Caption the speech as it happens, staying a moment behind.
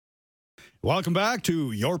Welcome back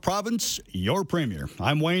to Your Province, Your Premier.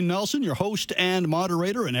 I'm Wayne Nelson, your host and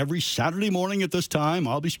moderator, and every Saturday morning at this time,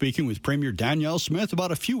 I'll be speaking with Premier Danielle Smith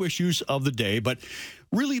about a few issues of the day. But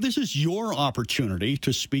really, this is your opportunity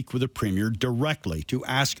to speak with the Premier directly, to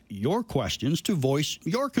ask your questions, to voice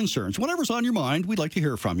your concerns. Whatever's on your mind, we'd like to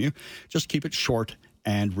hear from you. Just keep it short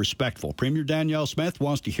and respectful. Premier Danielle Smith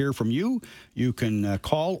wants to hear from you. You can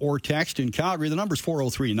call or text in Calgary. The number's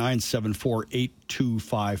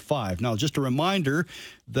 403-974-8255. Now, just a reminder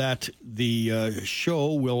that the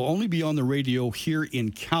show will only be on the radio here in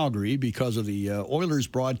Calgary because of the Oilers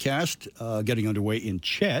broadcast getting underway in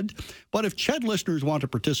CHED. But if CHED listeners want to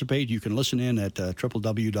participate, you can listen in at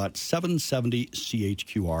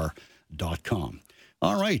www.770chqr.com.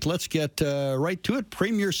 All right, let's get right to it.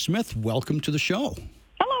 Premier Smith, welcome to the show.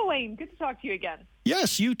 Hello, Wayne. Good to talk to you again.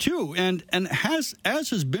 Yes, you too. And as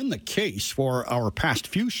has been the case for our past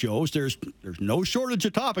few shows, there's no shortage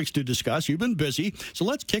of topics to discuss. You've been busy. So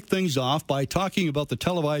let's kick things off by talking about the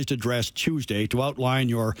televised address Tuesday to outline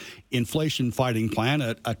your inflation fighting plan,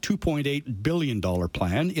 a $2.8 billion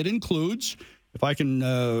plan. It includes, if I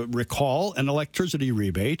can recall, an electricity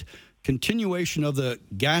rebate, continuation of the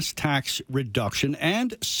gas tax reduction,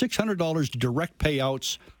 and $600 direct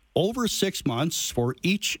payouts over 6 months for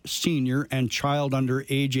each senior and child under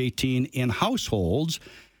age 18 in households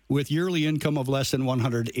with yearly income of less than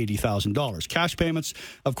 $180,000. Cash payments,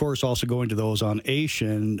 of course, also going to those on AISH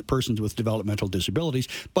and persons with developmental disabilities.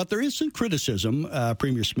 But there is some criticism,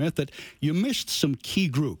 Premier Smith, that you missed some key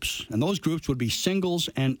groups, and those groups would be singles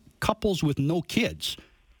and couples with no kids.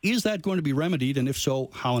 Is that going to be remedied, and if so,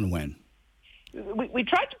 how and when? We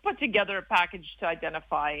tried to put together a package to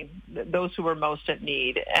identify those who were most at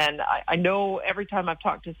need. And I know every time I've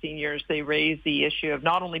talked to seniors, they raise the issue of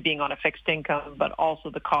not only being on a fixed income, but also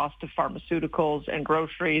the cost of pharmaceuticals and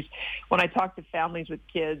groceries. When I talk to families with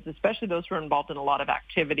kids, especially those who are involved in a lot of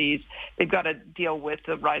activities, they've got to deal with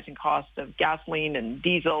the rising cost of gasoline and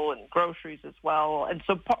diesel and groceries as well. And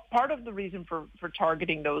so part of the reason for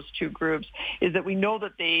targeting those two groups is that we know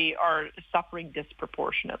that they are suffering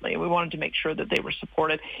disproportionately. And we wanted to make sure that they were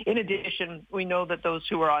supported. In addition, we know that those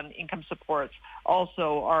who are on income supports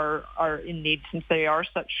also are in need, since they are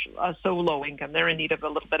so low income. They're in need of a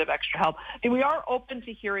little bit of extra help. And we are open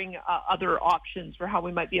to hearing other options for how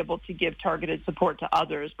we might be able to give targeted support to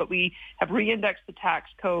others. But we have re-indexed the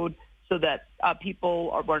tax code so that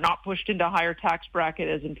people are not pushed into a higher tax bracket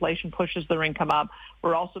as inflation pushes their income up.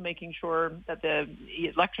 We're also making sure that the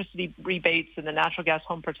electricity rebates and the natural gas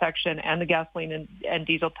home protection and the gasoline and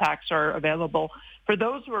diesel tax are available for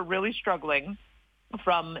those who are really struggling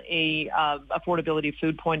from a affordability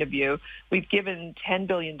food point of view. We've given $10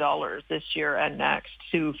 billion this year and next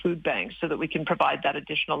to food banks so that we can provide that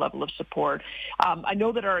additional level of support. I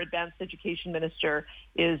know that our advanced education minister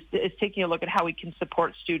is taking a look at how we can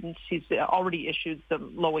support students. He's already issued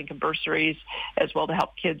some low-income bursaries as well to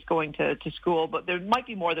help kids going to school, but there might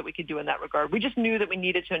be more that we could do in that regard. We just knew that we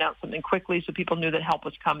needed to announce something quickly so people knew that help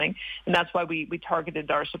was coming, and that's why we targeted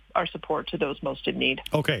our support to those most in need.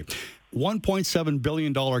 Okay. $1.7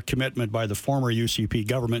 billion commitment by the former UCP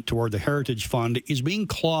government toward the Heritage Fund is being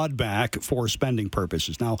clawed back for spending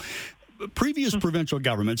purposes. Now, previous provincial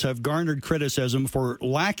governments have garnered criticism for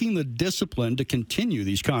lacking the discipline to continue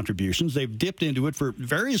these contributions. They've dipped into it for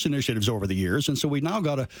various initiatives over the years, and so we now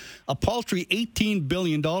got a paltry $18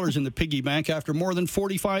 billion in the piggy bank after more than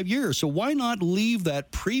 45 years. So why not leave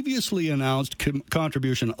that previously announced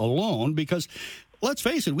contribution alone? Because let's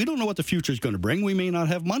face it, we don't know what the future is going to bring. We may not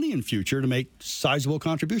have money in future to make sizable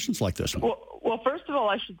contributions like this one. Well, first of all,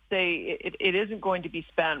 I should say it isn't going to be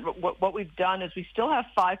spent. What we've done is we still have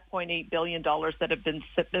 $5.8 billion that have been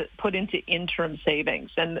put into interim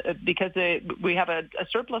savings. And because we have a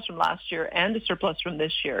surplus from last year and a surplus from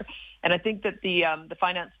this year. And I think that the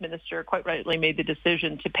finance minister quite rightly made the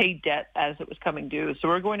decision to pay debt as it was coming due. So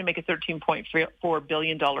we're going to make a $13.4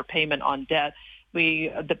 billion payment on debt.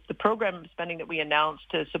 The program spending that we announced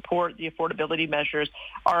to support the affordability measures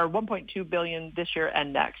are $1.2 billion this year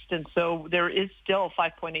and next, and so there is still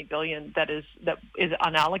 $5.8 billion that is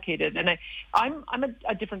unallocated. And I'm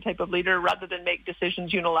a different type of leader. Rather than make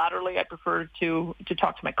decisions unilaterally, I prefer to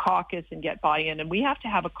talk to my caucus and get buy-in. And we have to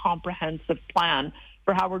have a comprehensive plan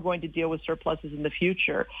for how we're going to deal with surpluses in the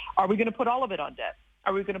future. Are we going to put all of it on debt?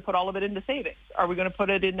 Are we going to put all of it into savings? Are we going to put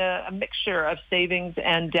it in a mixture of savings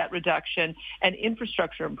and debt reduction and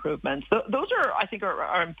infrastructure improvements? Those are, I think,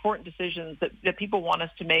 are important decisions that people want us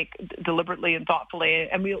to make deliberately and thoughtfully,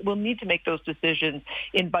 and we'll need to make those decisions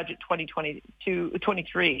in budget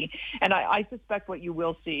 2022-23. And I suspect what you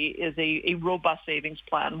will see is a robust savings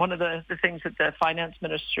plan. One of the things that the finance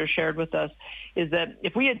minister shared with us is that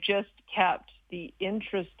if we had just kept the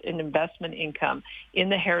interest and investment income in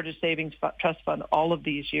the Heritage Savings Trust Fund all of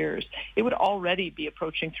these years, it would already be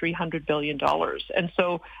approaching $300 billion. And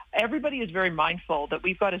so everybody is very mindful that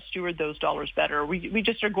we've got to steward those dollars better. We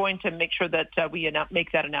just are going to make sure that we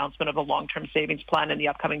make that announcement of a long-term savings plan in the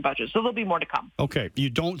upcoming budget. So there'll be more to come. Okay. You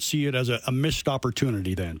don't see it as a missed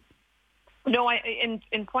opportunity then? No,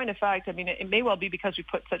 in point of fact, I mean, it may well be because we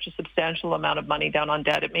put such a substantial amount of money down on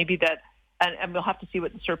debt. It may be that, and we'll have to see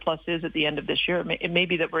what the surplus is at the end of this year. It may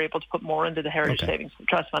be that we're able to put more into the Heritage Savings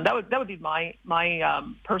Trust Fund. That would be my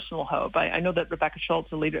personal hope. I know that Rebecca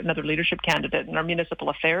Schultz, another leadership candidate, and our municipal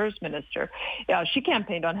affairs minister, she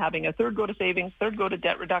campaigned on having a third go to savings, third go to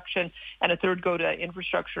debt reduction, and a third go to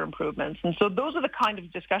infrastructure improvements. And so those are the kind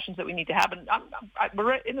of discussions that we need to have. And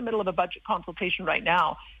we're in the middle of a budget consultation right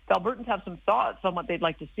now. If Albertans have some thoughts on what they'd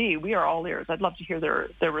like to see, we are all ears. I'd love to hear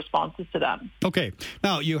their responses to them. Okay.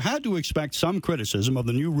 Now, you had to expect some criticism of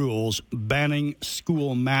the new rules banning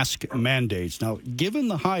school mask mandates. Now, given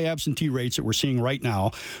the high absentee rates that we're seeing right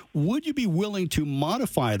now, would you be willing to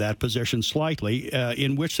modify that position slightly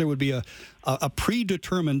in which there would be a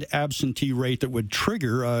predetermined absentee rate that would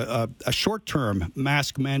trigger a short-term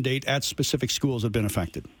mask mandate at specific schools that have been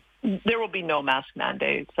affected? There will be no mask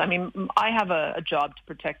mandates. I mean, I have a job to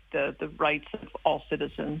protect the rights of all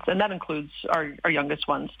citizens, and that includes our youngest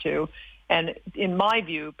ones, too. And in my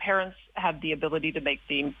view, parents have the ability to make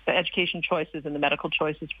the education choices and the medical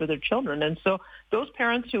choices for their children. And so those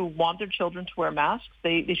parents who want their children to wear masks,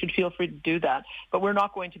 they should feel free to do that. But we're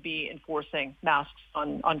not going to be enforcing masks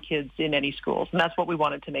on kids in any schools. And that's what we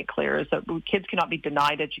wanted to make clear, is that kids cannot be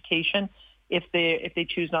denied education if they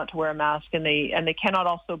choose not to wear a mask, and they cannot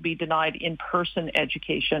also be denied in-person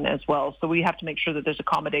education as well. So we have to make sure that there's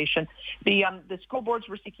accommodation. The school boards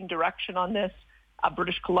were seeking direction on this.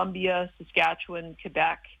 British Columbia, Saskatchewan,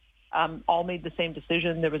 Quebec, all made the same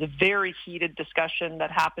decision. There was a very heated discussion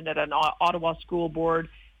that happened at an Ottawa school board,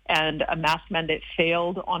 and a mask mandate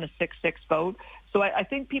failed on a 6-6 vote. So I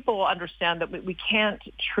think people will understand that we can't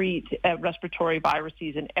treat respiratory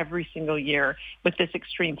viruses in every single year with this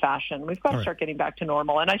extreme fashion. We've got to start getting back to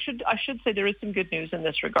normal. And I should say there is some good news in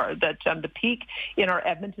this regard, that the peak in our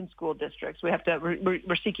Edmonton school districts, we're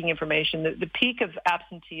seeking information. The peak of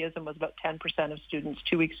absenteeism was about 10% of students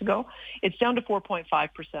 2 weeks ago. It's down to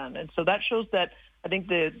 4.5%. And so that shows that I think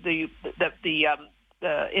the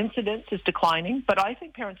incidence is declining, but I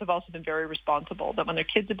think parents have also been very responsible, that when their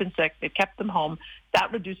kids have been sick, they've kept them home.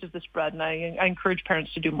 That reduces the spread, and I encourage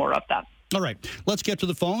parents to do more of that. All right, let's get to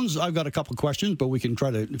the phones. I've got a couple of questions, but we can try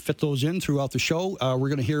to fit those in throughout the show. We're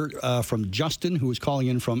going to hear from Justin, who is calling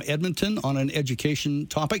in from Edmonton on an education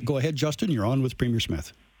topic. Go ahead, Justin. You're on with Premier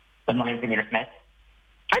Smith. Good morning, Premier Smith.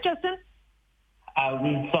 Hi, Justin.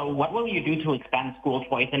 So what will you do to expand school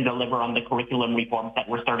choice and deliver on the curriculum reforms that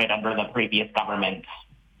were started under the previous government?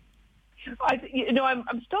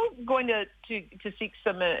 I'm still going to seek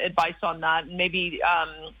some advice on that. Maybe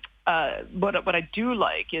what I do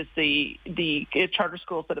like is the charter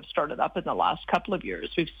schools that have started up in the last couple of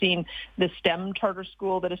years. We've seen the STEM charter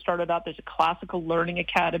school that has started up. There's a classical learning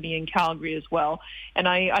academy in Calgary as well. And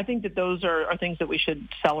I think that those are things that we should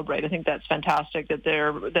celebrate. I think that's fantastic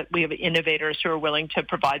that we have innovators who are willing to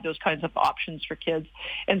provide those kinds of options for kids.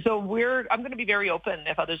 And so I'm going to be very open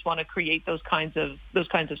if others want to create those kinds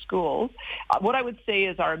of schools. What I would say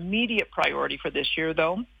is our immediate priority for this year,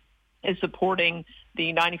 though, is supporting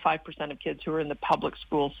the 95% of kids who are in the public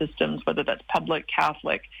school systems, whether that's public,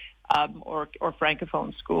 Catholic, or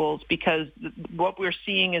Francophone schools, because what we're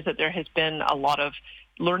seeing is that there has been a lot of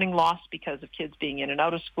learning loss because of kids being in and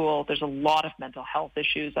out of school. There's a lot of mental health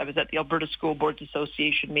issues. I was at the Alberta School Boards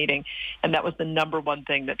Association meeting, and that was the number one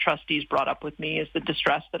thing that trustees brought up with me, is the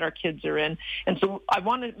distress that our kids are in. And so I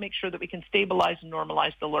want to make sure that we can stabilize and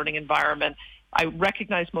normalize the learning environment. I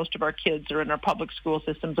recognize most of our kids are in our public school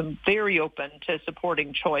systems. I'm very open to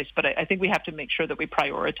supporting choice, but I think we have to make sure that we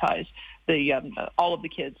prioritize all of the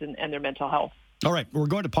kids and their mental health. All right, we're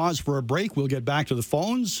going to pause for a break. We'll get back to the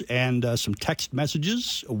phones and some text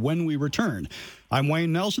messages when we return I'm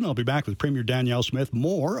Wayne Nelson. I'll be back with Premier Danielle Smith.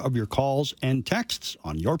 More of your calls and texts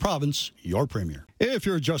on Your Province, Your Premier. If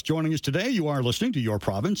you're just joining us today, you are listening to Your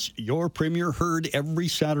Province, Your Premier, heard every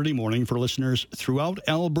Saturday morning for listeners throughout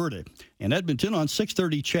Alberta. In Edmonton on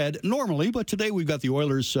 6:30 CHED normally, but today we've got the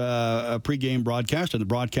Oilers pregame broadcast and the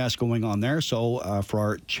broadcast going on there. So for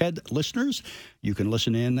our CHED listeners, you can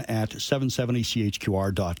listen in at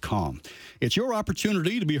 770chqr.com. It's your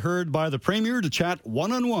opportunity to be heard by the Premier to chat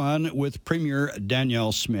one-on-one with Premier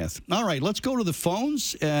Danielle Smith. All right, let's go to the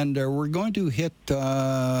phones, and we're going to hit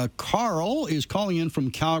Carl is calling in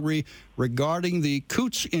from Calgary regarding the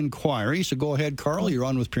Coots inquiry. So go ahead, Carl. You're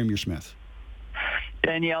on with Premier Smith.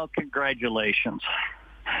 Danielle, congratulations.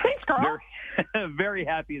 Thanks, Carl. Very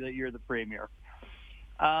happy that you're the Premier.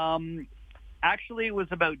 Actually, it was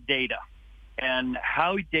about data and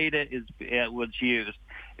how data was used.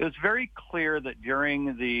 It was very clear that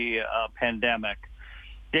during the pandemic,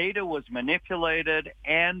 data was manipulated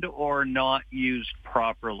and or not used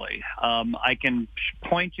properly. I can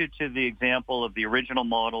point you to the example of the original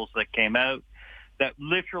models that came out that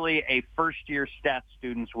literally a first-year stats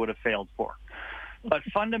students would have failed for. But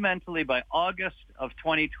fundamentally, by August of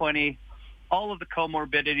 2020, all of the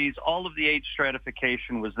comorbidities, all of the age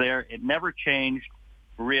stratification was there. It never changed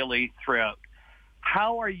really throughout.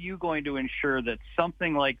 How are you going to ensure that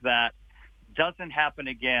something like that doesn't happen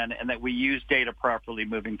again and that we use data properly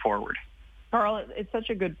moving forward? Carl, it's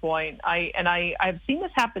such a good point. I've seen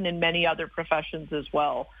this happen in many other professions as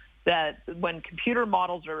well, that when computer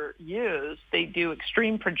models are used, they do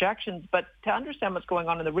extreme projections. But to understand what's going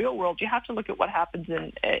on in the real world, you have to look at what happens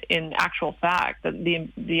in actual fact,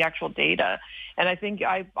 the actual data. And I think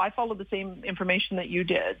I followed the same information that you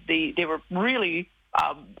did. They were really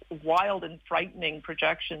wild and frightening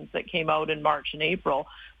projections that came out in March and April.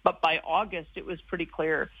 But by August, it was pretty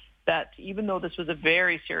clear that even though this was a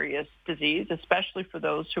very serious disease, especially for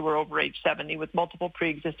those who were over age 70 with multiple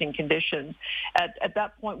pre-existing conditions, at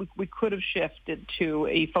that point we could have shifted to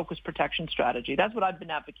a focused protection strategy. That's what I've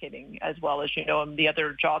been advocating as well, as you know, in the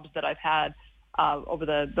other jobs that I've had over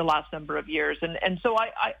the last number of years. And so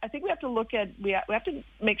I think we have to look at, we have to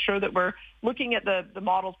make sure that we're looking at the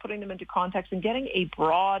models, putting them into context and getting a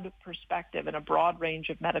broad perspective and a broad range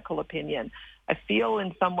of medical opinion. I feel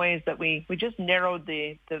in some ways that we just narrowed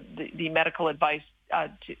the medical advice to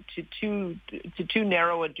too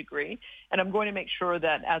narrow a degree. And I'm going to make sure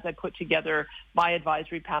that as I put together my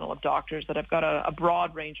advisory panel of doctors, that I've got a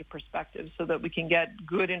broad range of perspectives so that we can get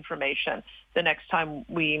good information the next time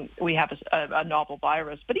we have a novel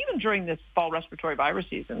virus. But even during this fall respiratory virus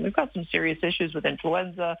season, we've got some serious issues with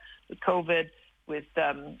influenza, with COVID, with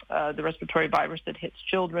the respiratory virus that hits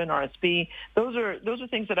children, RSV. Those are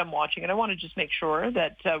things that I'm watching, and I want to just make sure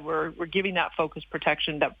that we're giving that focused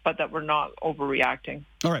protection, but that we're not overreacting.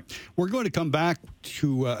 All right. We're going to come back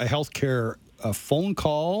to a healthcare phone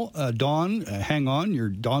call. Dawn, hang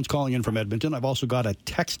on. Dawn's calling in from Edmonton. I've also got a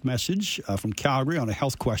text message from Calgary on a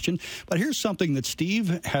health question. But here's something that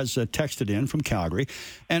Steve has texted in from Calgary,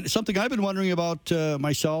 and something I've been wondering about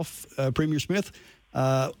myself, Premier Smith.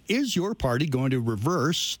 Is your party going to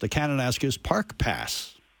reverse the Kananaskis Park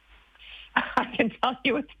Pass? I can tell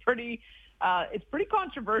you it's pretty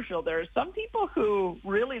controversial. There are some people who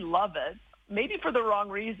really love it, maybe for the wrong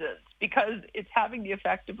reasons, because it's having the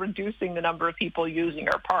effect of reducing the number of people using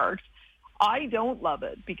our parks. I don't love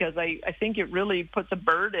it because I think it really puts a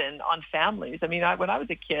burden on families. I mean, when I was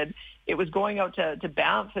a kid, it was going out to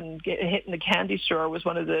Banff and hitting the candy store was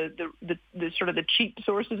one of the sort of the cheap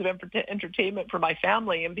sources of entertainment for my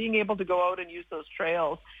family, and being able to go out and use those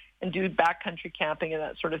trails and do backcountry camping and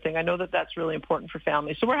that sort of thing. I know that that's really important for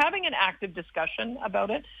families. So we're having an active discussion about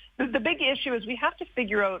it. The big issue is we have to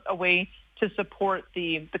figure out a way to support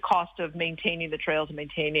the cost of maintaining the trails and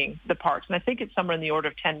maintaining the parks. And I think it's somewhere in the order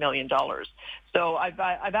of $10 million. So I've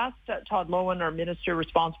asked Todd Loewen, our minister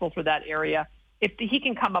responsible for that area, if he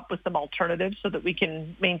can come up with some alternatives so that we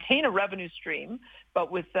can maintain a revenue stream,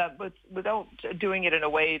 but without doing it in a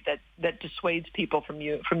way that dissuades people from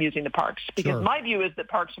using the parks. Because Sure. My view is that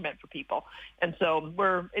parks are meant for people. And so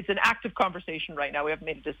it's an active conversation right now. We haven't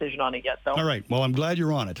made a decision on it yet, though. All right. Well, I'm glad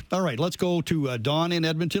you're on it. All right. Let's go to Dawn in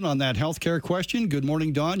Edmonton on that healthcare question. Good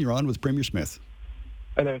morning, Dawn. You're on with Premier Smith.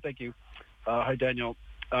 Hi there. Thank you. Hi, Danielle.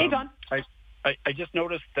 Hey, Dawn. I just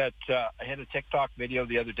noticed that I had a TikTok video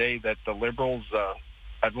the other day that the Liberals, a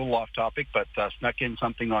little off topic, but snuck in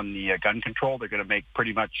something on the gun control. They're going to make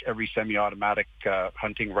pretty much every semi-automatic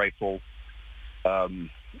hunting rifle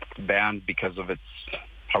banned because of its,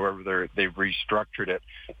 however they've restructured it.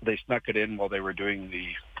 They snuck it in while they were doing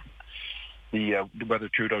the whether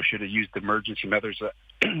Trudeau should have used the Emergency Measures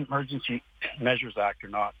Act or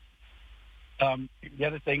not. The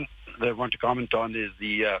other thing that I want to comment on is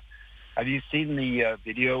have you seen the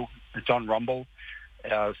video? It's on Rumble.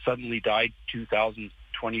 Suddenly Died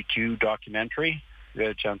 2022 documentary. You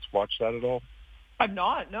had a chance to watch that at all? I've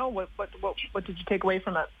not. No. What did you take away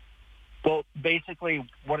from it? Well, basically,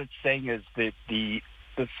 what it's saying is that the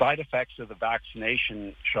side effects of the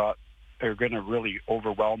vaccination shot are going to really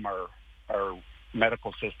overwhelm our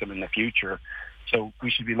medical system in the future. So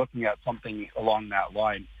we should be looking at something along that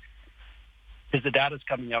line. Because the data is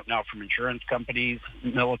coming out now from insurance companies,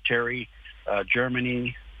 military,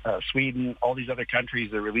 Germany, Sweden, all these other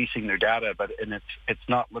countries are releasing their data, and it's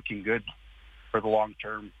not looking good for the long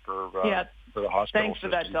term for the hospital Thanks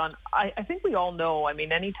system. for that, Don. I think we all know,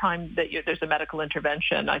 anytime that there's a medical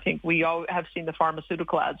intervention, I think we all have seen the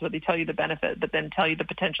pharmaceutical ads where they tell you the benefit, but then tell you the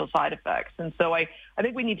potential side effects. And so I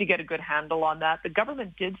think we need to get a good handle on that. The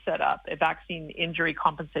government did set up a vaccine injury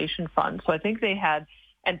compensation fund. So I think they had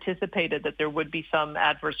anticipated that there would be some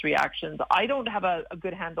adverse reactions. I don't have a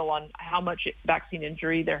good handle on how much vaccine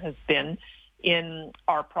injury there has been in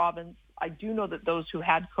our province. I do know that those who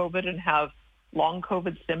had COVID and have long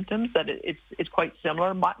COVID symptoms, that it's quite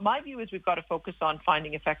similar. My view is we've got to focus on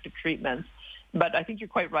finding effective treatments. But I think you're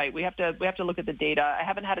quite right. We have to look at the data. I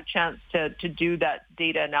haven't had a chance to do that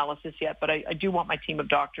data analysis yet, but I do want my team of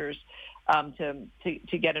doctors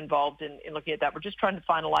to get involved in looking at that. We're just trying to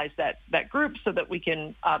finalize that group so that we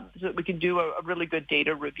can do a really good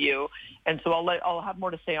data review. And so I'll have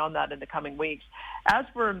more to say on that in the coming weeks. As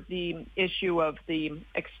for the issue of the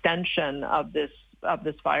extension of this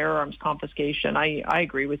firearms confiscation, I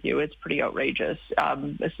agree with you. It's pretty outrageous.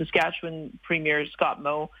 The Saskatchewan Premier Scott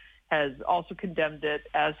Moe has also condemned it,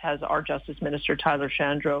 as has our Justice Minister Tyler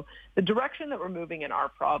Shandro. The direction that we're moving in our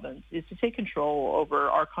province is to take control over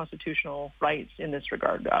our constitutional rights in this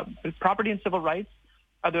regard. Property and civil rights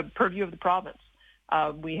are the purview of the province.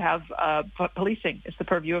 We have policing. It's the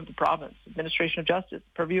purview of the province. Administration of justice,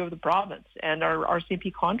 purview of the province. And our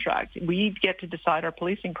RCMP contract. We get to decide our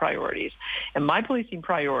policing priorities. And my policing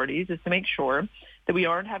priorities is to make sure that we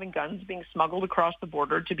aren't having guns being smuggled across the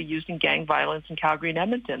border to be used in gang violence in Calgary and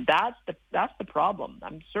Edmonton. That's the problem.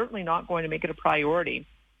 I'm certainly not going to make it a priority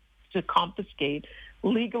to confiscate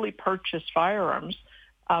legally purchased firearms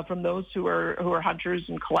from those who are hunters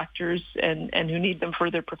and collectors and who need them for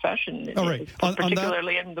their profession, all right.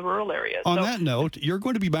 particularly in the rural areas. On that note, you're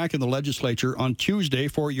going to be back in the legislature on Tuesday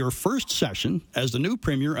for your first session as the new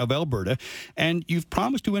Premier of Alberta, and you've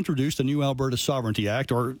promised to introduce the new Alberta Sovereignty Act,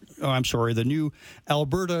 the new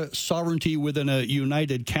Alberta Sovereignty within a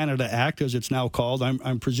United Canada Act, as it's now called.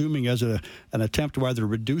 I'm presuming as an attempt to either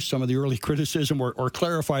reduce some of the early criticism or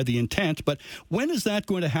clarify the intent. But when is that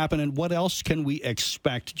going to happen, and what else can we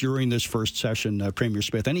expect during this first session, Premier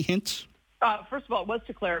Smith? Any hints? First of all, it was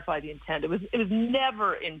to clarify the intent. It was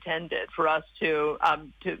never intended for us to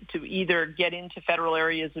either get into federal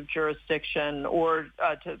areas of jurisdiction or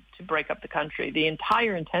to break up the country. The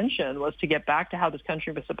entire intention was to get back to how this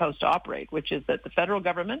country was supposed to operate, which is that the federal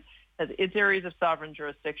government has its areas of sovereign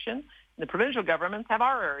jurisdiction, and the provincial governments have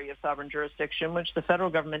our area of sovereign jurisdiction, which the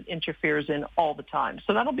federal government interferes in all the time.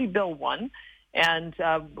 So that'll be Bill 1. And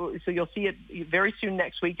so you'll see it very soon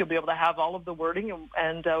next week. You'll be able to have all of the wording,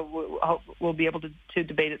 and we'll be able to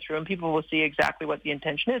debate it through, and people will see exactly what the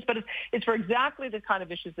intention is. But it's for exactly the kind of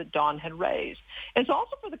issues that Don had raised. And it's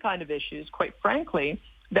also for the kind of issues, quite frankly,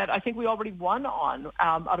 that I think we already won on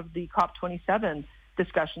out of the COP27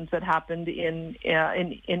 discussions that happened in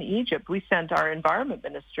Egypt. We sent our environment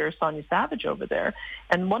minister, Sonia Savage, over there,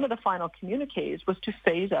 and one of the final communiques was to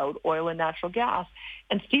phase out oil and natural gas.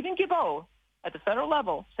 And Stephen Guilbeault, at the federal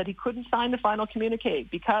level, said he couldn't sign the final communique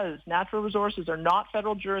because natural resources are not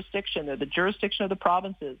federal jurisdiction. They're the jurisdiction of the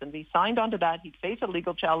provinces. And if he signed onto that, he'd face a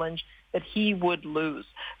legal challenge that he would lose.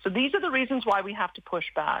 So these are the reasons why we have to push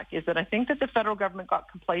back, is that I think that the federal government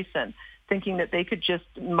got complacent, thinking that they could just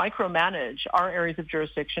micromanage our areas of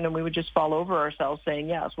jurisdiction and we would just fall over ourselves saying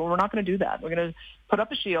yes. Well, we're not going to do that. We're going to put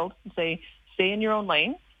up a shield and say, stay in your own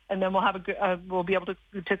lane. And then we'll be able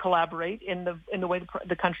to collaborate in the way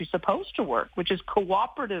the country's supposed to work, which is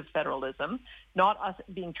cooperative federalism, not us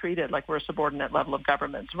being treated like we're a subordinate level of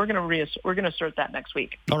government. So we're going to assert that next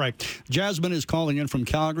week. All right, Jasmine is calling in from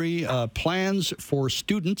Calgary. Plans for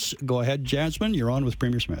students. Go ahead, Jasmine. You're on with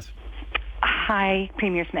Premier Smith. Hi,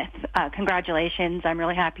 Premier Smith. Congratulations. I'm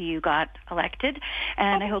really happy you got elected,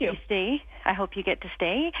 and I hope you stay. I hope you get to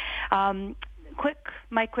stay.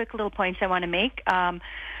 My quick little points I want to make.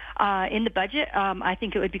 In the budget, I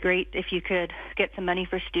think it would be great if you could get some money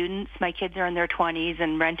for students. My kids are in their 20s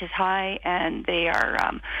and rent is high, and they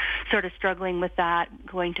are sort of struggling with that,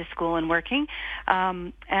 going to school and working.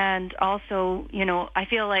 And also, I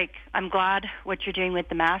feel like I'm glad what you're doing with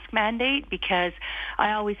the mask mandate, because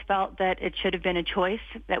I always felt that it should have been a choice,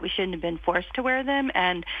 that we shouldn't have been forced to wear them.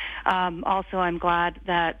 And also I'm glad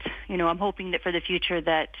that, I'm hoping that for the future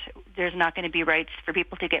that there's not going to be rights for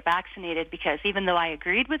people to get vaccinated, because even though I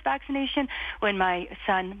agreed with vaccination, when my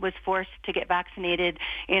son was forced to get vaccinated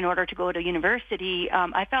in order to go to university,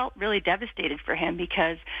 I felt really devastated for him,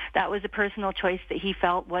 because that was a personal choice that he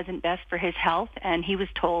felt wasn't best for his health, and he was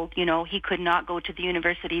told, he could not go to the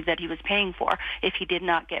university that he was paying for if he did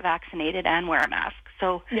not get vaccinated and wear a mask.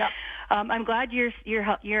 So yeah. I'm glad you're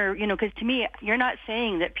because to me, you're not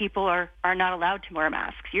saying that people are not allowed to wear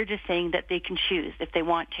masks. You're just saying that they can choose if they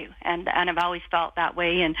want to. And I've always felt that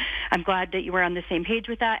way, and I'm glad that you were on the same page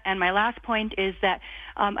with that. And my last point is that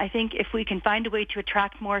I think if we can find a way to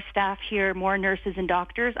attract more staff here, more nurses and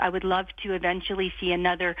doctors, I would love to eventually see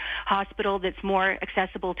another hospital that's more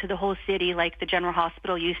accessible to the whole city, like the General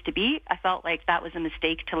Hospital used to be. I felt like that was a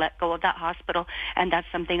mistake to let go of that hospital, and that's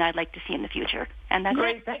something I'd like to see in the future. And that's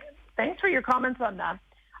great. it. Thanks for your comments on that.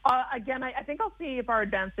 Again, I think I'll see if our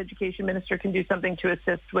advanced education minister can do something to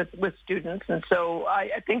assist with students. And so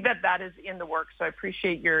I think that is in the works. So I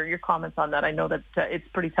appreciate your comments on that. I know that it's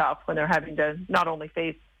pretty tough when they're having to not only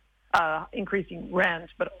face increasing rent,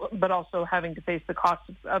 but also having to face the cost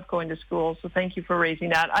of going to school. So thank you for raising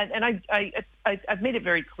that. I've made it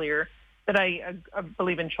very clear that I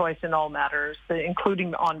believe in choice in all matters,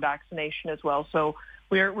 including on vaccination as well. So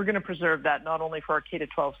we're going to preserve that not only for our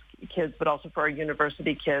K-12 kids, but also for our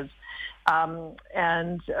university kids.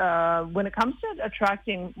 And when it comes to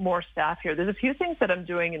attracting more staff here, there's a few things that I'm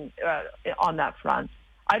doing on that front.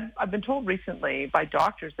 I've been told recently by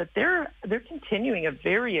doctors that they're continuing a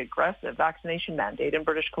very aggressive vaccination mandate in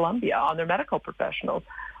British Columbia on their medical professionals.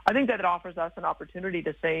 I think that it offers us an opportunity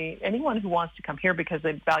to say anyone who wants to come here because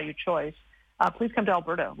they value choice, please come to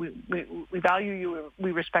Alberta. We value you,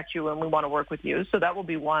 we respect you, and we want to work with you. So that will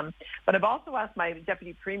be one. But I've also asked my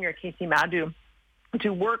Deputy Premier, Casey Madhu,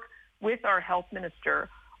 to work with our health minister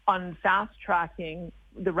on fast-tracking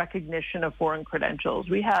the recognition of foreign credentials.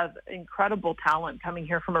 We have incredible talent coming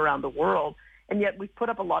here from around the world, and yet we've put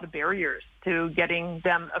up a lot of barriers to getting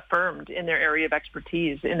them affirmed in their area of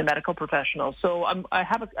expertise in the medical professionals. So I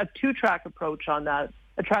have a two-track approach on that,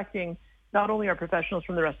 attracting not only our professionals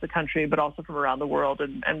from the rest of the country, but also from around the world.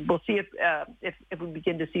 And we'll see if we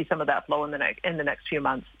begin to see some of that flow in the next few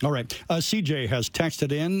months. All right. CJ has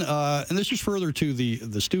texted in, and this is further to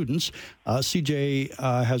the students. CJ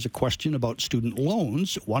has a question about student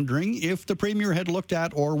loans, wondering if the Premier had looked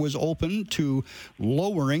at or was open to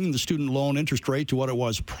lowering the student loan interest rate to what it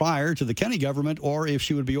was prior to the Kenney government, or if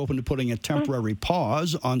she would be open to putting a temporary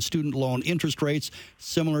pause on student loan interest rates,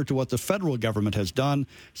 similar to what the federal government has done.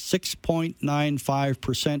 6.95%,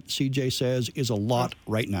 CJ says, is a lot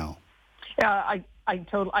right now. Yeah,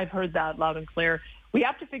 I've heard that loud and clear. We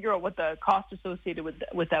have to figure out what the cost associated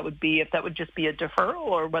with that would be, if that would just be a deferral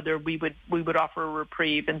or whether we would offer a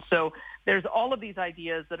reprieve. And so there's all of these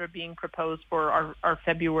ideas that are being proposed for our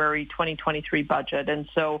February 2023 budget. And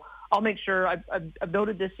so I'll make sure I've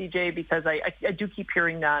noted this, CJ, because I do keep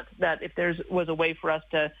hearing that if there was a way for us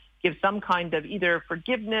to give some kind of either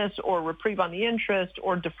forgiveness or reprieve on the interest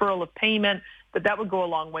or deferral of payment, that would go a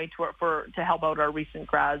long way to help out our recent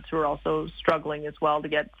grads who are also struggling as well to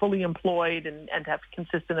get fully employed and to have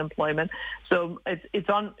consistent employment. So it's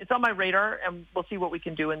on my radar, and we'll see what we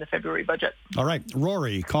can do in the February budget. All right.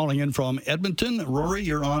 Rory calling in from Edmonton. Rory,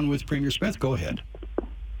 you're on with Premier Smith. Go ahead.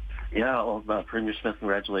 Yeah, well, Premier Smith,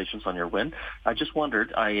 congratulations on your win. I just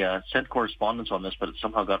wondered, I sent correspondence on this, but it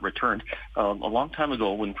somehow got returned. A long time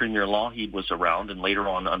ago when Premier Lougheed was around, and later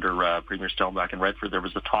on under Premier Stelmach and Redford, there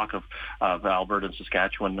was the talk of Alberta and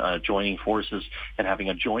Saskatchewan joining forces and having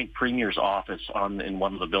a joint Premier's office in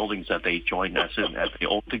one of the buildings that they joined as they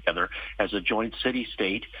owned together as a joint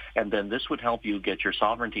city-state, and then this would help you get your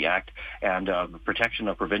Sovereignty Act and protection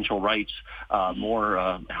of provincial rights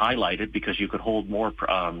more highlighted, because you could hold more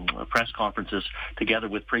press conferences together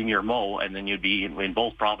with Premier Moe, and then you'd be in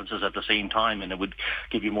both provinces at the same time, and it would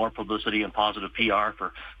give you more publicity and positive PR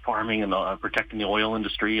for farming and protecting the oil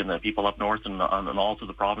industry and the people up north and all through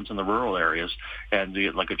the province and the rural areas, and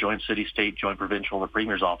like a joint city-state, joint provincial, the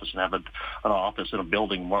Premier's office, and have an office in a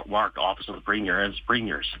building marked Office of the Premier as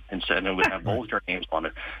Premiers, and it would have both their names on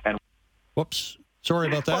it. And whoops. Sorry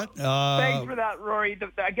about that. Thanks for that, Rory.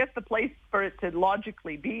 I guess the place for it to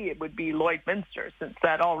logically be, it would be Lloydminster, since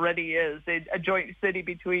that already is a joint city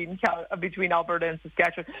between Alberta and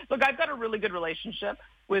Saskatchewan. Look, I've got a really good relationship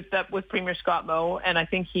with Premier Scott Moe, and I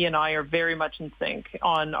think he and I are very much in sync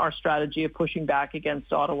on our strategy of pushing back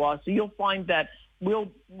against Ottawa. So you'll find that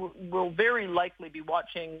we'll very likely be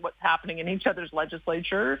watching what's happening in each other's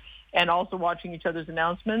legislature and also watching each other's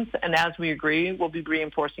announcements. And as we agree, we'll be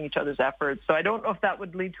reinforcing each other's efforts. So I don't know if that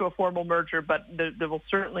would lead to a formal merger, but there will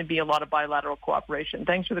certainly be a lot of bilateral cooperation.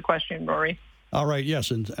 Thanks for the question, Rory. All right,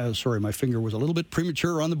 yes, and sorry, my finger was a little bit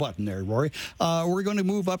premature on the button there, Rory. We're going to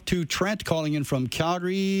move up to Trent calling in from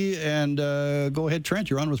Calgary. And go ahead, Trent,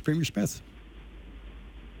 you're on with Premier Smith.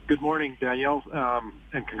 Good morning, Danielle,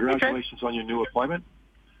 and congratulations on your new appointment.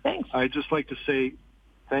 Thanks. I'd just like to say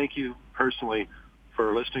thank you personally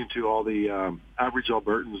for listening to all the average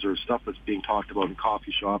Albertans or stuff that's being talked about in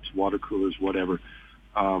coffee shops, water coolers, whatever,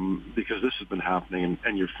 because this has been happening,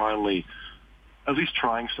 and you're finally at least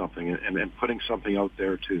trying something and putting something out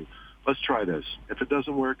there to, let's try this. If it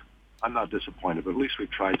doesn't work, I'm not disappointed, but at least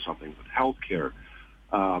we've tried something. With healthcare,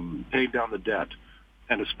 paying down the debt,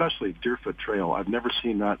 and especially Deerfoot Trail. I've never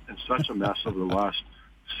seen that in such a mess over the last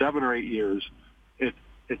 7 or 8 years. It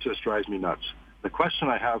just drives me nuts. The question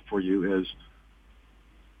I have for you is,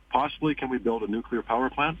 possibly, can we build a nuclear power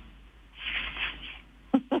plant?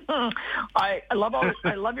 I love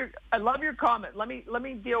your comment. Let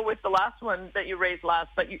me deal with the last one that you raised last.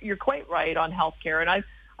 But you're quite right on healthcare, and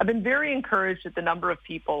I've been very encouraged at the number of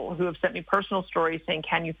people who have sent me personal stories saying,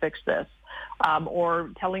 "Can you fix this?"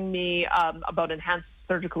 Or telling me about enhanced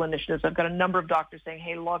surgical initiatives. I've got a number of doctors saying,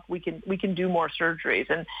 "Hey, look, we can do more surgeries,"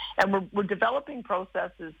 and we're developing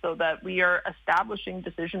processes so that we are establishing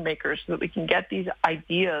decision makers so that we can get these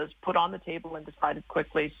ideas put on the table and decided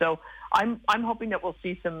quickly. So I'm hoping that we'll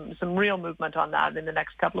see some real movement on that in the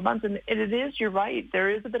next couple of months. And it is, you're right, there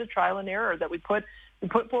is a bit of trial and error that we put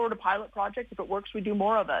forward a pilot project. If it works, we do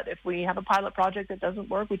more of it. If we have a pilot project that doesn't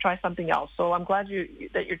work, we try something else. So I'm glad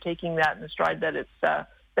that you're taking that in the stride that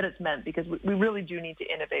it's meant, because we really do need to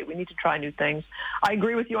innovate. We need to try new things. I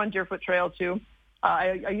agree with you on Deerfoot Trail too.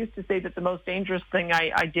 I used to say that the most dangerous thing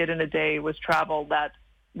I did in a day was travel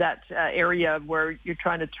that area where you're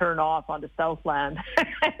trying to turn off onto Southland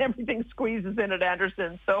and everything squeezes in at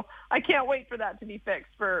Anderson. So I can't wait for that to be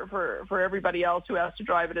fixed for everybody else who has to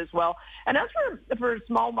drive it as well. And as for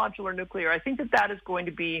small modular nuclear, I think that is going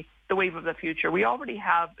to be the wave of the future. We already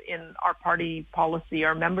have in our party policy,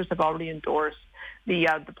 our members have already endorsed the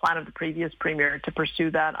plan of the previous premier to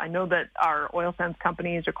pursue that. I know that our oil sands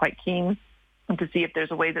companies are quite keen to see if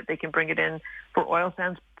there's a way that they can bring it in for oil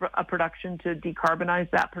sands production to decarbonize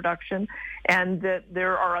that production, and that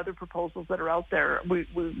there are other proposals that are out there.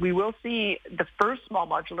 We will see the first small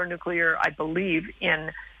modular nuclear, I believe,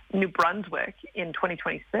 in New Brunswick in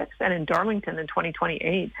 2026 and in Darlington in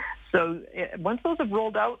 2028. So once those have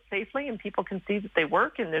rolled out safely and people can see that they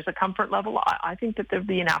work and there's a comfort level, I think that there'd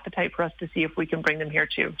be an appetite for us to see if we can bring them here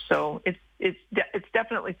too. So it's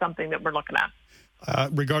definitely something that we're looking at.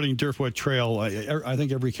 Regarding Deerfoot Trail, I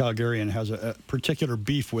think every Calgarian has a particular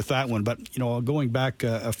beef with that one. But, going back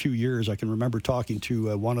a few years, I can remember talking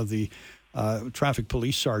to one of the traffic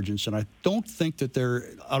police sergeants, and I don't think that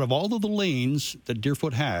out of all of the lanes that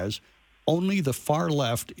Deerfoot has, only the far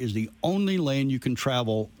left is the only lane you can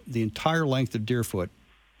travel the entire length of Deerfoot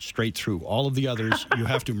straight through. All of the others, you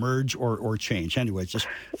have to merge or change. Anyways, just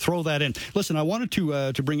throw that in. Listen, I wanted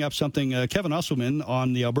to bring up something. Kevin Usselman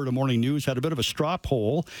on the Alberta Morning News had a bit of a straw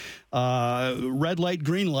poll, red light,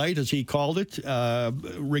 green light, as he called it,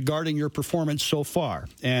 regarding your performance so far.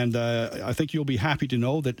 And I think you'll be happy to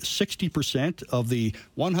know that 60% of the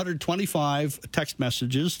 125 text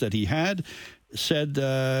messages that he had said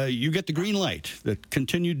you get the green light, that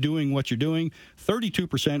continued doing what you're doing.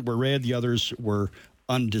 32% were red, the others were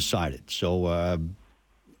undecided. So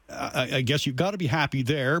I guess you've got to be happy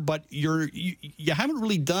there, but you haven't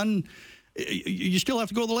really done. You still have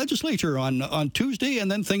to go to the legislature on Tuesday, and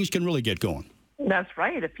then things can really get going. That's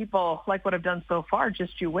right. If people like what I've done so far,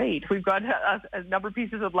 just you wait. We've got a number of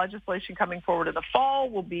pieces of legislation coming forward in the fall.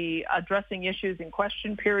 We'll be addressing issues in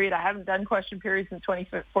question period. I haven't done question period since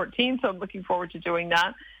 2014, so I'm looking forward to doing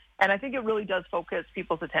that. And I think it really does focus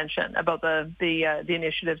people's attention about the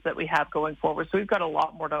initiatives that we have going forward. So we've got a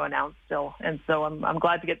lot more to announce still. And so I'm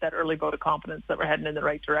glad to get that early vote of confidence that we're heading in the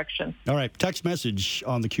right direction. All right. Text message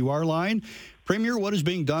on the QR line. Premier, what is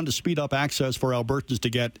being done to speed up access for Albertans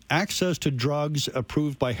to get access to drugs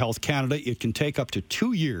approved by Health Canada? It can take up to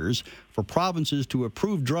 2 years for provinces to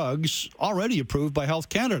approve drugs already approved by Health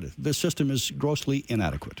Canada. This system is grossly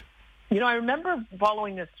inadequate. I remember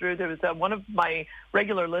following this through. There was one of my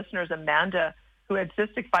regular listeners, Amanda, who had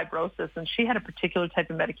cystic fibrosis, and she had a particular type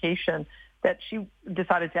of medication that she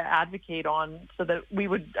decided to advocate on so that we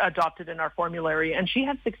would adopt it in our formulary, and she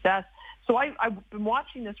had success. So I've been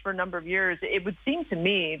watching this for a number of years. It would seem to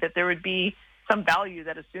me that there would be some value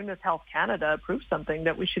that as soon as Health Canada approves something,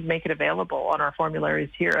 that we should make it available on our formularies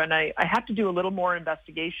here. And I have to do a little more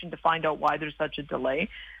investigation to find out why there's such a delay.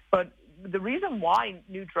 But the reason why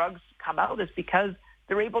new drugs come out is because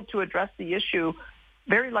they're able to address the issue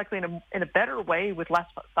very likely in a better way with less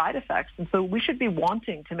side effects. And so we should be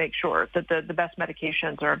wanting to make sure that the best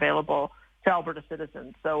medications are available to Alberta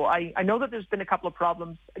citizens. So I know that there's been a couple of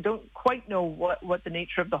problems. I don't quite know what the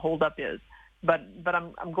nature of the holdup is, but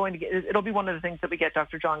I'm going to get, it'll be one of the things that we get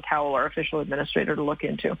Dr. John Cowell, our official administrator, to look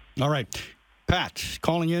into. All right. Pat,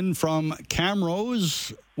 calling in from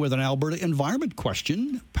Camrose with an Alberta environment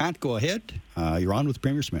question. Pat, go ahead. You're on with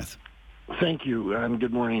Premier Smith. Thank you, and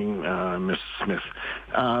good morning, Ms. Smith.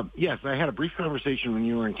 Yes, I had a brief conversation when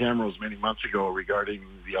you were in Camrose many months ago regarding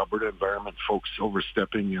the Alberta environment folks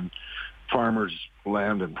overstepping in farmers'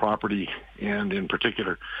 land and property, and in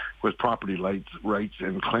particular with property rights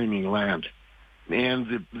and claiming land.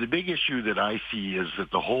 And the big issue that I see is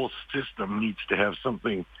that the whole system needs to have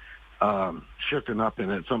something shifting up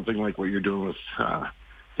in it, something like what you're doing with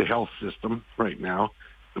the health system right now.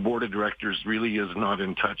 The board of directors really is not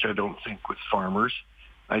in touch, I don't think, with farmers.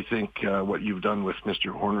 I think what you've done with Mr.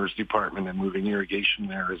 Horner's department and moving irrigation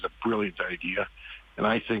there is a brilliant idea. And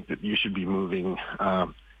I think that you should be moving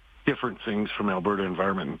different things from Alberta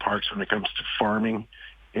Environment and Parks when it comes to farming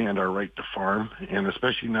and our right to farm, and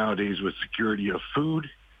especially nowadays with security of food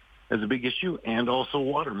as a big issue, and also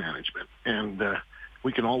water management. And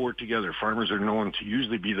we can all work together. Farmers are known to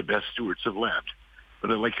usually be the best stewards of land.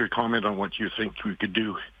 But I'd like your comment on what you think we could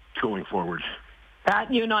do going forward.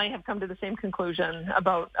 Pat, you and I have come to the same conclusion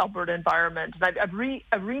about Alberta Environment. And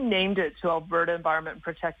I've renamed it to Alberta Environment and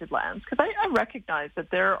Protected Lands because I recognize that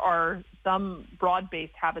there are some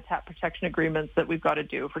broad-based habitat protection agreements that we've got to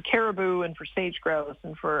do for caribou and for sage-grouse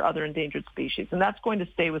and for other endangered species. And that's going to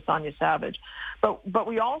stay with Sonia Savage. But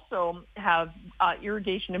we also have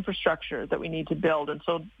irrigation infrastructure that we need to build. And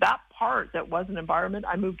so that part that was an environment,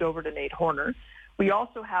 I moved over to Nate Horner. We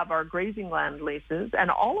also have our grazing land leases,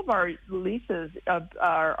 and all of our leases of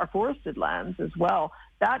our forested lands as well.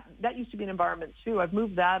 That used to be an environment too. I've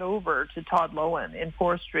moved that over to Todd Lowen in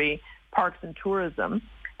forestry, parks, and tourism.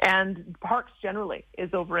 And parks generally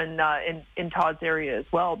is over in Todd's area as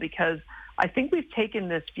well, because I think we've taken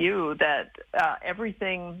this view that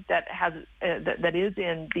everything that has that is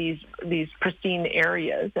in these pristine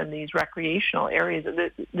areas and these recreational areas,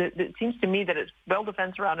 it seems to me that it's build a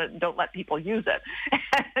fence around it and don't let people use it.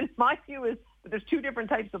 And my view is that there's two different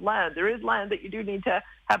types of land. There is land that you do need to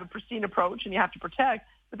have a pristine approach and you have to protect,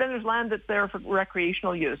 but then there's land that's there for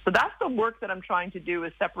recreational use. So that's the work that I'm trying to do,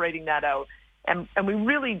 is separating that out. And we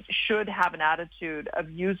really should have an attitude of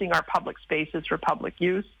using our public spaces for public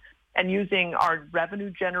use and using our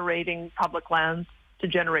revenue-generating public lands to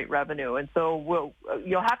generate revenue. And so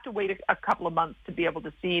you'll have to wait a couple of months to be able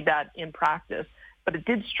to see that in practice. But it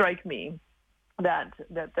did strike me that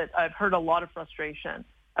I've heard a lot of frustration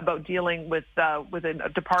about dealing with a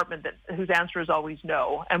department whose answer is always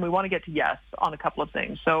no, and we want to get to yes on a couple of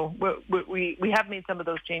things. So we have made some of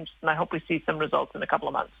those changes, and I hope we see some results in a couple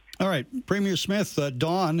of months. All right, Premier Smith,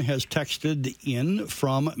 Dawn has texted in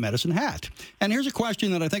from Medicine Hat. And here's a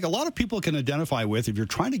question that I think a lot of people can identify with if you're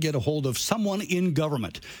trying to get a hold of someone in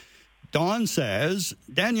government. Dawn says,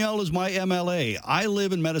 Danielle is my MLA. I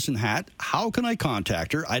live in Medicine Hat. How can I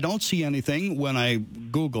contact her? I don't see anything when I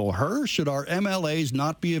Google her. Should our MLAs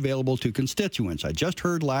not be available to constituents? I just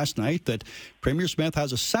heard last night that Premier Smith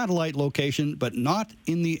has a satellite location, but not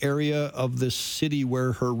in the area of the city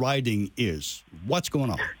where her riding is. What's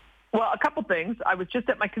going on? Well, a couple things. I was just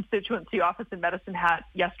at my constituency office in Medicine Hat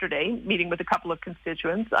yesterday, meeting with a couple of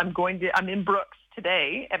constituents. I'm in Brooks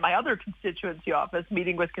today at my other constituency office,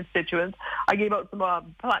 meeting with constituents. I gave out some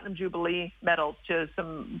Platinum Jubilee medals to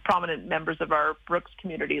some prominent members of our Brooks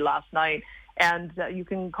community last night. And you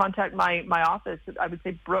can contact my office. I would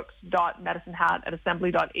say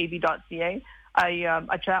brooks.medicinehat@assembly.ab.ca.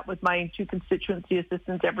 I chat with my two constituency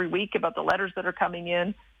assistants every week about the letters that are coming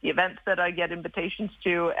in, the events that I get invitations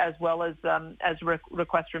to, as well as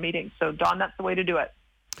requests for meetings. So, Dawn, that's the way to do it.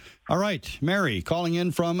 All right. Mary, calling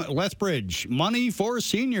in from Lethbridge. Money for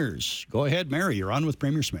seniors. Go ahead, Mary. You're on with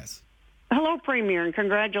Premier Smith. Hello, Premier, and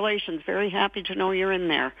congratulations. Very happy to know you're in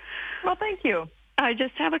there. Well, thank you. I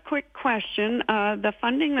just have a quick question. The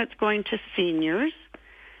funding that's going to seniors,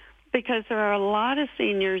 because there are a lot of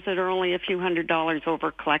seniors that are only a few $100s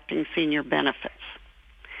over collecting senior benefits.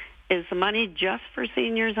 Is the money just for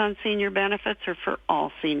seniors on senior benefits or for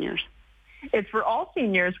all seniors? It's for all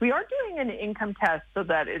seniors. We are doing an income test so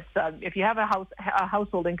that it's if you have a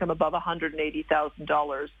household income above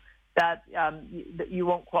 $180,000, that you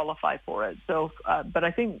won't qualify for it. So, but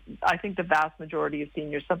I think the vast majority of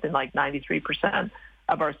seniors, something like 93%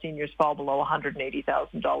 of our seniors, fall below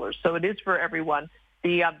 $180,000. So it is for everyone.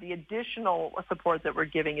 The additional support that we're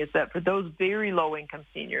giving is that for those very low-income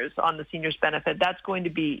seniors on the seniors benefit, that's going to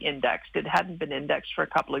be indexed. It hadn't been indexed for a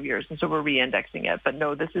couple of years, and so we're re-indexing it. But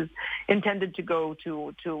no, this is intended to go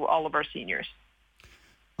to all of our seniors.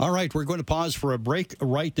 All right, we're going to pause for a break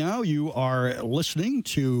right now. You are listening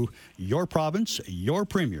to Your Province, Your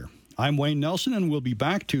Premier. I'm Wayne Nelson, and we'll be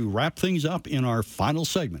back to wrap things up in our final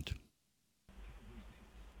segment.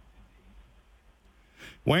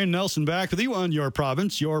 Wayne Nelson back with you on Your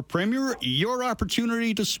Province, Your Premier, your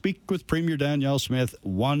opportunity to speak with Premier Danielle Smith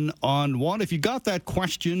one-on-one. If you got that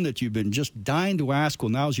question that you've been just dying to ask, well,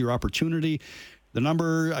 now's your opportunity. The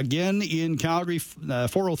number, again, in Calgary,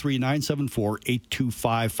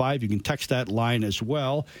 403-974-8255. You can text that line as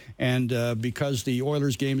well. And because the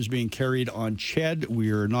Oilers game is being carried on CHED,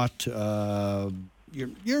 we're not,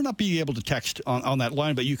 you're not being able to text on that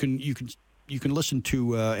line, but you can listen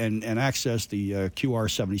to and access the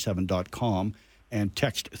QR77.com and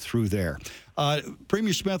text through there.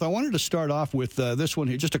 Premier Smith, I wanted to start off with this one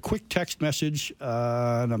here, just a quick text message,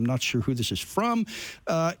 and I'm not sure who this is from.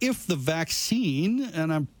 If the vaccine,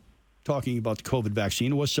 and I'm talking about the COVID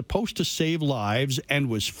vaccine, was supposed to save lives and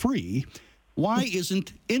was free, why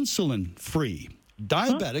isn't insulin free?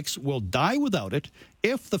 Diabetics will die without it.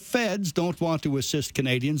 If the feds don't want to assist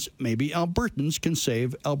Canadians, maybe Albertans can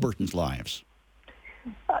save Albertans' lives.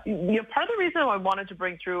 Part of the reason I wanted to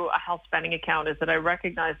bring through a health spending account is that I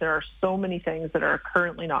recognize there are so many things that are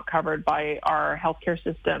currently not covered by our healthcare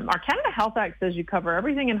system. Our Canada Health Act says you cover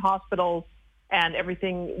everything in hospitals and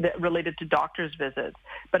everything that related to doctor's visits,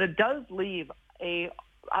 but it does leave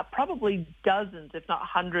probably dozens, if not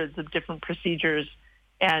hundreds, of different procedures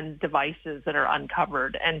and devices that are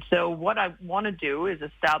uncovered. And so what I want to do is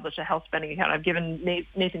establish a health spending account. I've given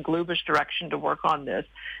Nathan Glubish direction to work on this,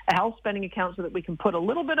 a health spending account so that we can put a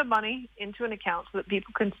little bit of money into an account so that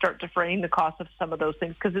people can start defraying the cost of some of those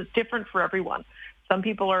things, because it's different for everyone. Some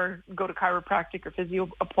people go to chiropractic or physio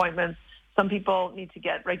appointments. Some people need to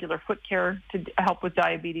get regular foot care to help with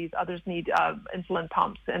diabetes. Others need insulin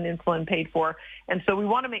pumps and insulin paid for. And so we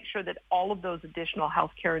want to make sure that all of those additional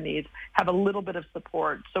health care needs have a little bit of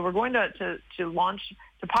support. So we're going to launch,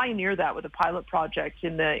 to pioneer that with a pilot project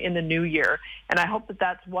in the new year. And I hope that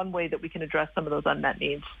that's one way that we can address some of those unmet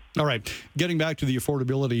needs. All right. Getting back to the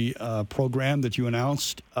affordability program that you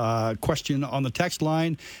announced, question on the text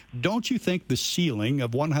line, don't you think the ceiling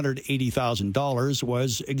of $180,000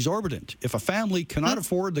 was exorbitant? If a family cannot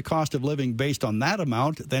afford the cost of living based on that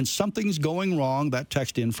amount, then something's going wrong. That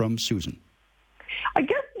text in from Susan. I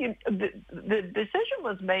guess the decision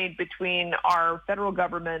was made between our federal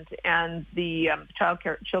government and the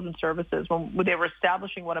Children's Services when they were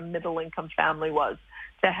establishing what a middle-income family was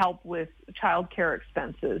to help with child care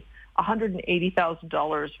expenses.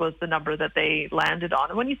 $180,000 was the number that they landed on.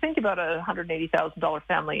 And when you think about a $180,000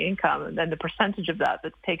 family income and then the percentage of that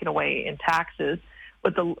that's taken away in taxes,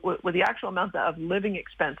 with the actual amount of living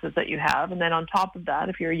expenses that you have, and then on top of that,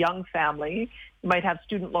 if you're a young family, you might have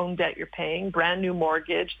student loan debt you're paying, brand new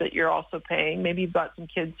mortgage that you're also paying. Maybe you've got some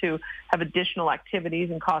kids who have additional activities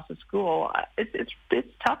and costs of school. It's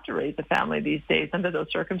tough to raise a family these days under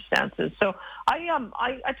those circumstances. So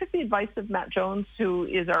I took the advice of Matt Jones, who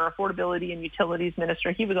is our affordability and utilities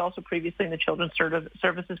minister. He was also previously in the Children's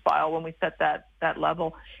Services file when we set that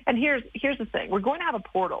level. And here's the thing: we're going to have a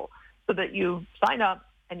portal so that you sign up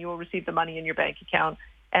and you will receive the money in your bank account.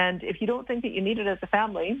 And if you don't think that you need it as a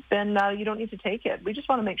family, then you don't need to take it. We just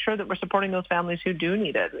want to make sure that we're supporting those families who do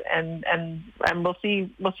need it, and we'll see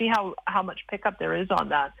how much pickup there is on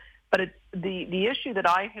that. But it's the issue that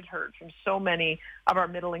I had heard from so many of our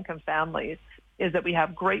middle income families is that we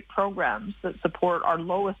have great programs that support our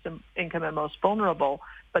lowest income and most vulnerable,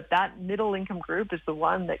 but that middle income group is the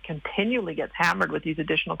one that continually gets hammered with these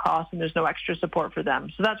additional costs, and there's no extra support for them.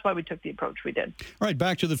 So that's why we took the approach we did. All right,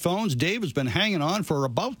 back to the phones. Dave has been hanging on for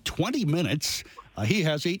about 20 minutes. He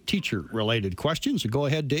has 8 teacher-related questions. So go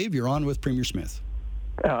ahead, Dave. You're on with Premier Smith.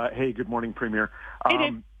 Hey, good morning, Premier. Hey,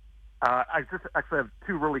 Dave. I just actually have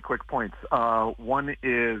 2 really quick points. One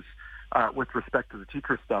is with respect to the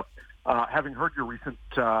teacher stuff. Having heard your recent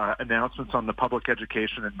announcements on the public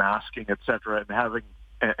education and masking, et cetera, and having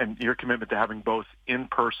and your commitment to having both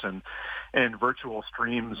in-person and virtual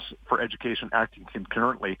streams for education acting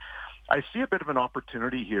concurrently, I see a bit of an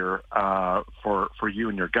opportunity here for you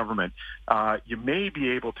and your government. You may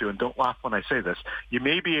be able to, and don't laugh when I say this, you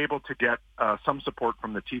may be able to get some support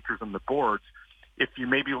from the teachers and the boards if you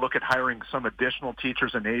maybe look at hiring some additional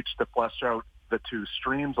teachers and aides to flesh out the two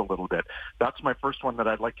streams a little bit. That's my first one that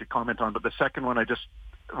I'd like to comment on. But the second one,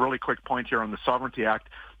 really quick point here on the Sovereignty Act.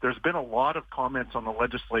 There's been a lot of comments on the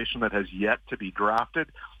legislation that has yet to be drafted,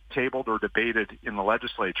 tabled, or debated in the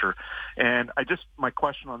legislature. And my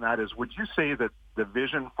question on that is, would you say that the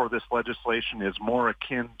vision for this legislation is more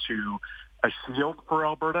akin to a shield for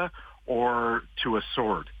Alberta or to a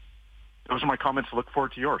sword? Those are my comments. Look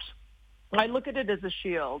forward to yours. I look at it as a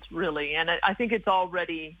shield, really, and I think it's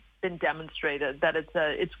already been demonstrated that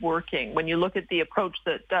it's working. When you look at the approach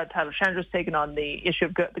that Tyler Chandra's taken on the issue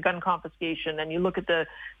of the gun confiscation, and you look at the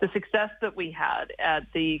success that we had at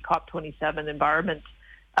the COP27 environment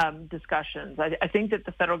discussions, I think that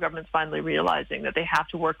the federal government's finally realizing that they have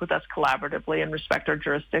to work with us collaboratively and respect our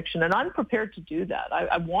jurisdiction. And I'm prepared to do that.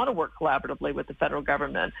 I want to work collaboratively with the federal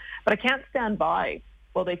government, but I can't stand by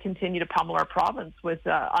while they continue to pummel our province with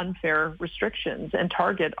unfair restrictions and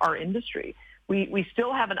target our industry. We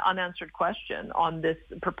still have an unanswered question on this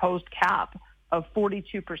proposed cap of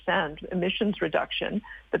 42% emissions reduction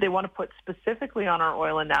that they want to put specifically on our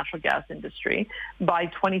oil and natural gas industry by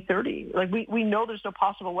 2030. Like we know there's no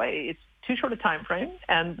possible way. It's too short a time frame,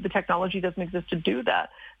 and the technology doesn't exist to do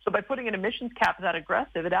that. So by putting an emissions cap that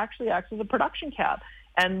aggressive, it actually acts as a production cap.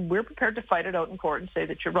 And we're prepared to fight it out in court and say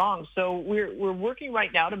that you're wrong. So we're working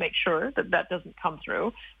right now to make sure that doesn't come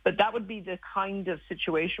through. But that would be the kind of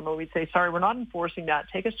situation where we'd say, sorry, we're not enforcing that.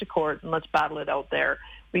 Take us to court and let's battle it out there.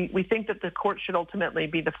 We think that the court should ultimately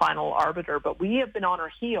be the final arbiter. But we have been on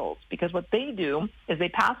our heels because what they do is they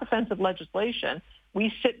pass offensive legislation.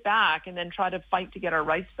 We sit back and then try to fight to get our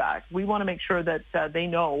rights back. We want to make sure that they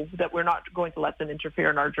know that we're not going to let them interfere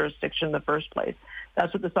in our jurisdiction in the first place.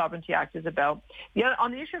 That's what the Sovereignty Act is about. Yeah,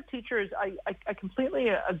 on the issue of teachers, I completely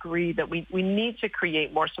agree that we need to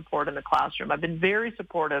create more support in the classroom. I've been very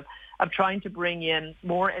supportive of trying to bring in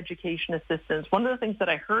more education assistants. One of the things that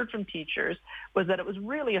I heard from teachers was that it was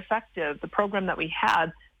really effective, the program that we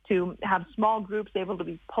had, to have small groups able to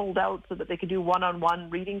be pulled out so that they could do one-on-one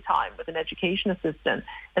reading time with an education assistant.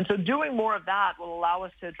 And so doing more of that will allow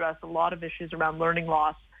us to address a lot of issues around learning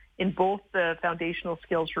loss in both the foundational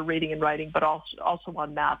skills for reading and writing, but also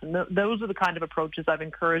on math. And those are the kind of approaches I've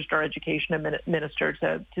encouraged our education minister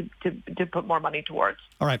to put more money towards.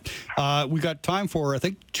 All right. We got time for, I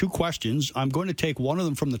think, 2 questions. I'm going to take one of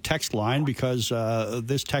them from the text line because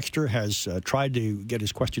this texter has tried to get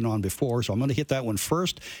his question on before, so I'm going to hit that one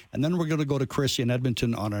first, and then we're going to go to Chris in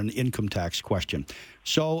Edmonton on an income tax question.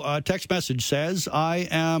 So text message says, I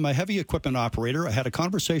am a heavy equipment operator. I had a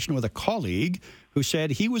conversation with a colleague who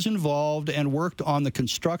said he was involved and worked on the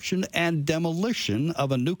construction and demolition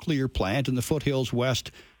of a nuclear plant in the foothills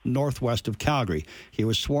northwest of Calgary. He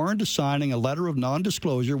was sworn to signing a letter of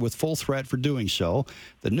non-disclosure with full threat for doing so.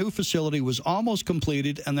 The new facility was almost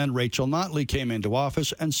completed, and then Rachel Notley came into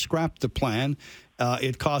office and scrapped the plan.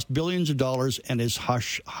 It cost billions of dollars and is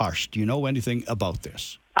hush-hush. Do you know anything about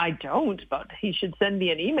this? I don't, but he should send me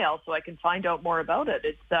an email so I can find out more about it.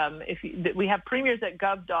 It's we have premiers at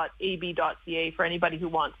gov.ab.ca for anybody who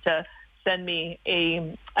wants to send me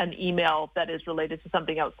an email that is related to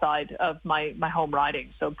something outside of my home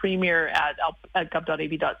riding. So premier at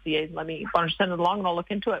gov.ab.ca. Why don't you send it along and I'll look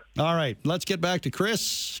into it. All right. Let's get back to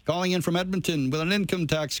Chris calling in from Edmonton with an income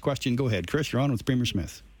tax question. Go ahead, Chris. You're on with Premier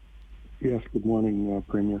Smith. Yes. Good morning,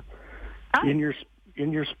 Premier. Hi.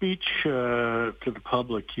 In your speech to the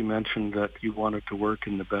public, you mentioned that you wanted to work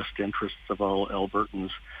in the best interests of all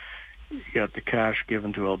Albertans, yet the cash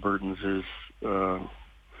given to Albertans is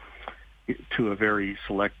to a very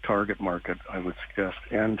select target market, I would suggest.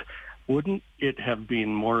 And wouldn't it have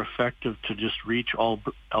been more effective to just reach all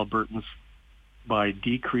Albertans by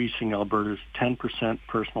decreasing Alberta's 10%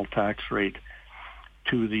 personal tax rate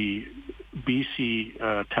to the BC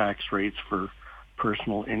tax rates for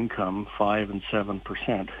personal income, 5% and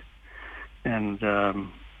 7%,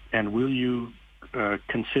 and will you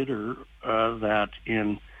consider that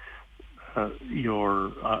in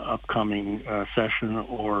your upcoming session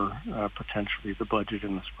or potentially the budget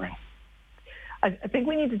in the spring? I think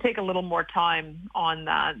we need to take a little more time on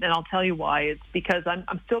that, and I'll tell you why. It's because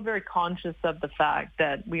I'm still very conscious of the fact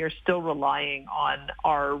that we are still relying on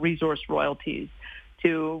our resource royalties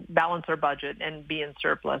to balance our budget and be in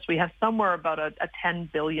surplus. We have somewhere about a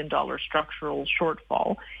 $10 billion structural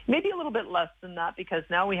shortfall, maybe a little bit less than that, because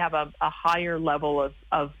now we have a higher level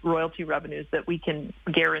of royalty revenues that we can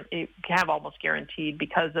have almost guaranteed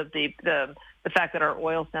because of the fact that our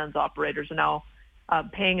oil sands operators are now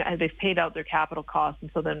they've paid out their capital costs, and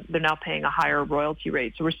so then they're now paying a higher royalty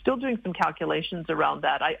rate. So we're still doing some calculations around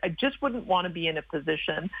that. I just wouldn't want to be in a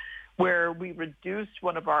position where we reduce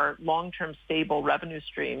one of our long-term stable revenue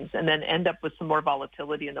streams and then end up with some more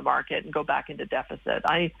volatility in the market and go back into deficit.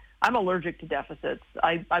 I'm allergic to deficits.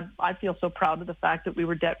 I feel so proud of the fact that we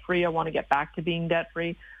were debt-free. I want to get back to being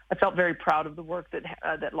debt-free. I felt very proud of the work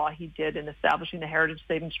that Lougheed did in establishing the Heritage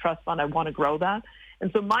Savings Trust Fund. I want to grow that. And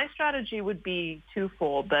so my strategy would be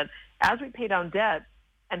twofold, that as we pay down debt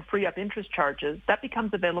and free up interest charges, that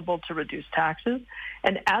becomes available to reduce taxes.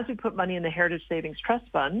 And as we put money in the Heritage Savings Trust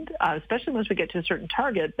Fund, especially once we get to a certain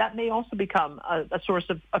target, that may also become a source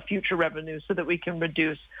of future revenue so that we can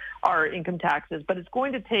reduce our income taxes. But it's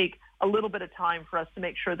going to take a little bit of time for us to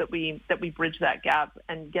make sure that we bridge that gap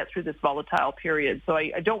and get through this volatile period. So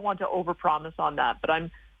I don't want to overpromise on that, but I'm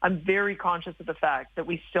very conscious of the fact that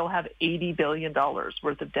we still have $80 billion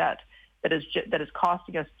worth of debt that is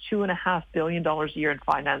costing us $2.5 billion a year in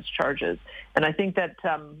finance charges. And I think that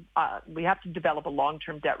we have to develop a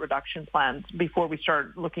long-term debt reduction plan before we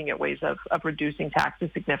start looking at ways of reducing taxes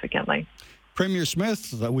significantly. Premier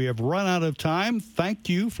Smith, we have run out of time. Thank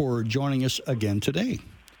you for joining us again today.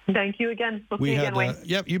 Thank you again. We'll see you again, Wayne.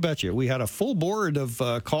 Yep, you betcha. We had a full board of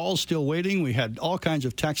calls still waiting. We had all kinds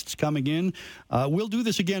of texts coming in. We'll do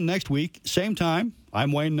this again next week, same time.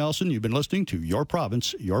 I'm Wayne Nelson. You've been listening to Your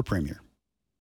Province, Your Premier.